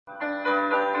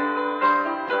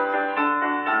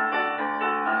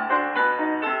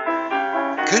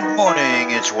Good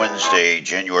morning. It's Wednesday,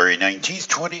 January 19th,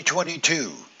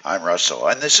 2022. I'm Russell,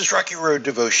 and this is Rocky Road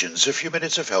Devotions, a few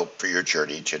minutes of help for your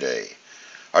journey today.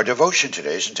 Our devotion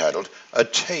today is entitled, A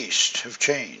Taste of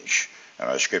Change, and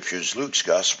our scripture is Luke's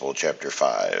Gospel, chapter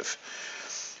 5.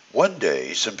 One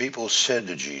day, some people said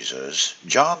to Jesus,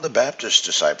 John the Baptist's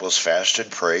disciples fast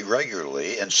and pray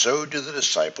regularly, and so do the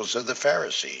disciples of the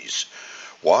Pharisees.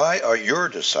 Why are your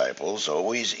disciples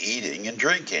always eating and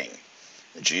drinking?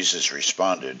 Jesus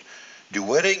responded, Do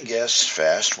wedding guests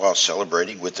fast while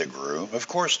celebrating with the groom? Of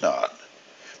course not.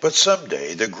 But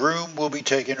someday the groom will be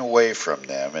taken away from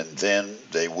them, and then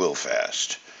they will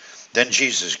fast. Then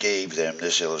Jesus gave them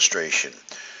this illustration.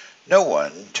 No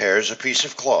one tears a piece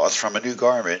of cloth from a new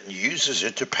garment and uses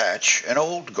it to patch an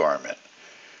old garment.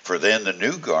 For then the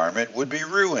new garment would be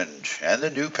ruined, and the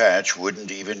new patch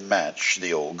wouldn't even match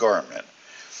the old garment.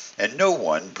 And no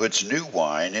one puts new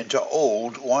wine into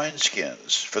old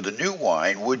wineskins, for the new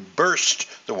wine would burst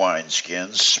the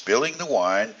wineskins, spilling the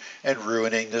wine and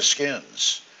ruining the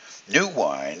skins. New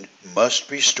wine must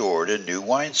be stored in new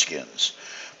wineskins,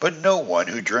 but no one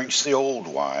who drinks the old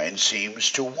wine seems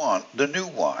to want the new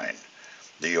wine.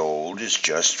 The old is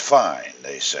just fine,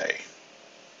 they say.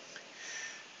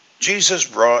 Jesus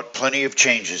brought plenty of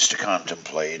changes to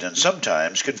contemplate and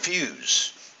sometimes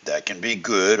confuse. That can be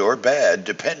good or bad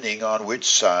depending on which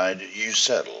side you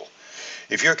settle.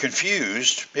 If you're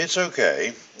confused, it's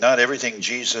okay. Not everything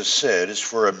Jesus said is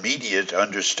for immediate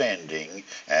understanding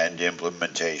and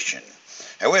implementation.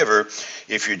 However,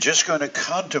 if you're just going to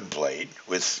contemplate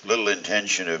with little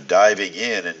intention of diving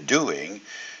in and doing,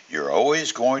 you're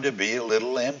always going to be a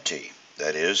little empty.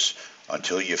 That is,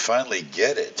 until you finally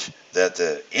get it, that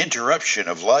the interruption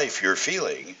of life you're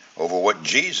feeling over what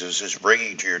Jesus is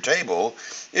bringing to your table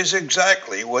is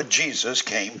exactly what Jesus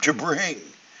came to bring.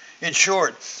 In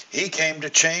short, he came to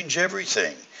change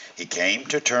everything. He came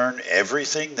to turn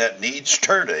everything that needs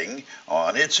turning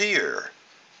on its ear.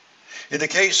 In the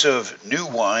case of new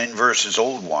wine versus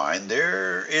old wine,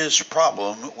 there is a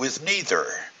problem with neither.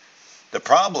 The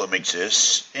problem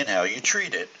exists in how you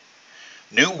treat it.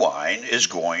 New wine is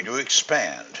going to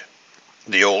expand.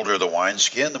 The older the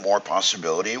wineskin, the more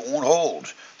possibility it won't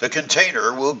hold. The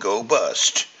container will go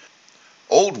bust.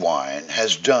 Old wine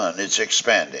has done its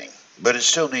expanding, but it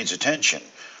still needs attention,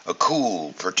 a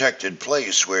cool, protected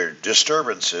place where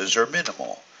disturbances are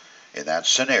minimal. In that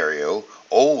scenario,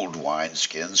 old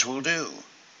wineskins will do.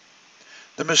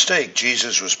 The mistake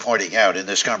Jesus was pointing out in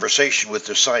this conversation with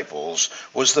disciples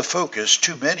was the focus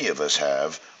too many of us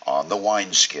have on the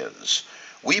wineskins.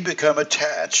 We become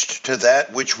attached to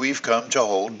that which we've come to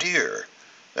hold dear.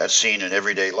 That's seen in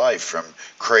everyday life, from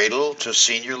cradle to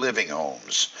senior living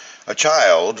homes. A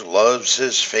child loves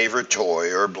his favorite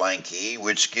toy or blankie,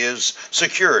 which gives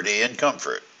security and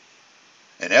comfort.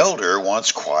 An elder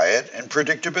wants quiet and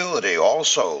predictability,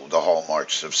 also the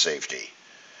hallmarks of safety.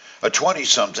 A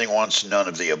 20-something wants none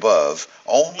of the above,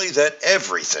 only that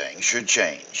everything should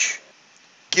change.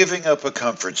 Giving up a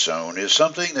comfort zone is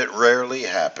something that rarely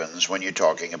happens when you're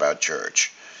talking about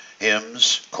church.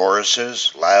 Hymns,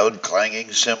 choruses, loud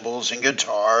clanging cymbals, and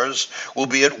guitars will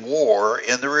be at war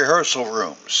in the rehearsal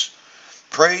rooms.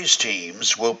 Praise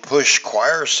teams will push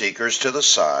choir seekers to the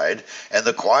side, and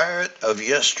the quiet of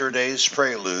yesterday's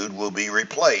prelude will be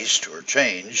replaced or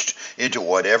changed into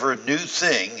whatever new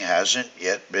thing hasn't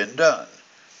yet been done.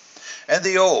 And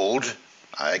the old,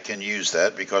 I can use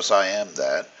that because I am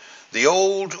that, the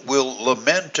old will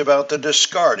lament about the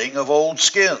discarding of old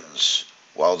skins,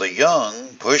 while the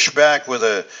young push back with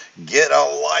a get a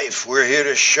life, we're here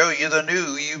to show you the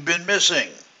new you've been missing.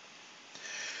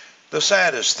 The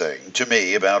saddest thing to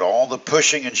me about all the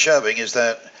pushing and shoving is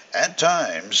that at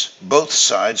times both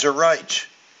sides are right.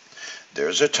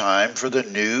 There's a time for the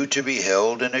new to be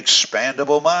held in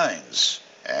expandable minds,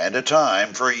 and a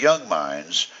time for young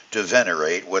minds to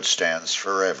venerate what stands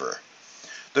forever.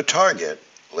 The target,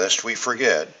 lest we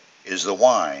forget, is the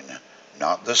wine,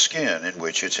 not the skin in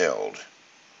which it's held.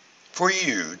 For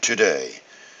you today,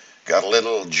 got a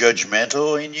little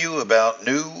judgmental in you about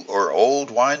new or old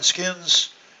wineskins?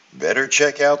 Better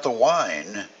check out the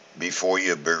wine before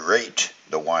you berate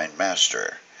the wine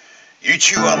master. You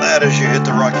chew on that as you hit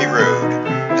the rocky road.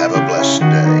 Have a blessed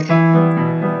day.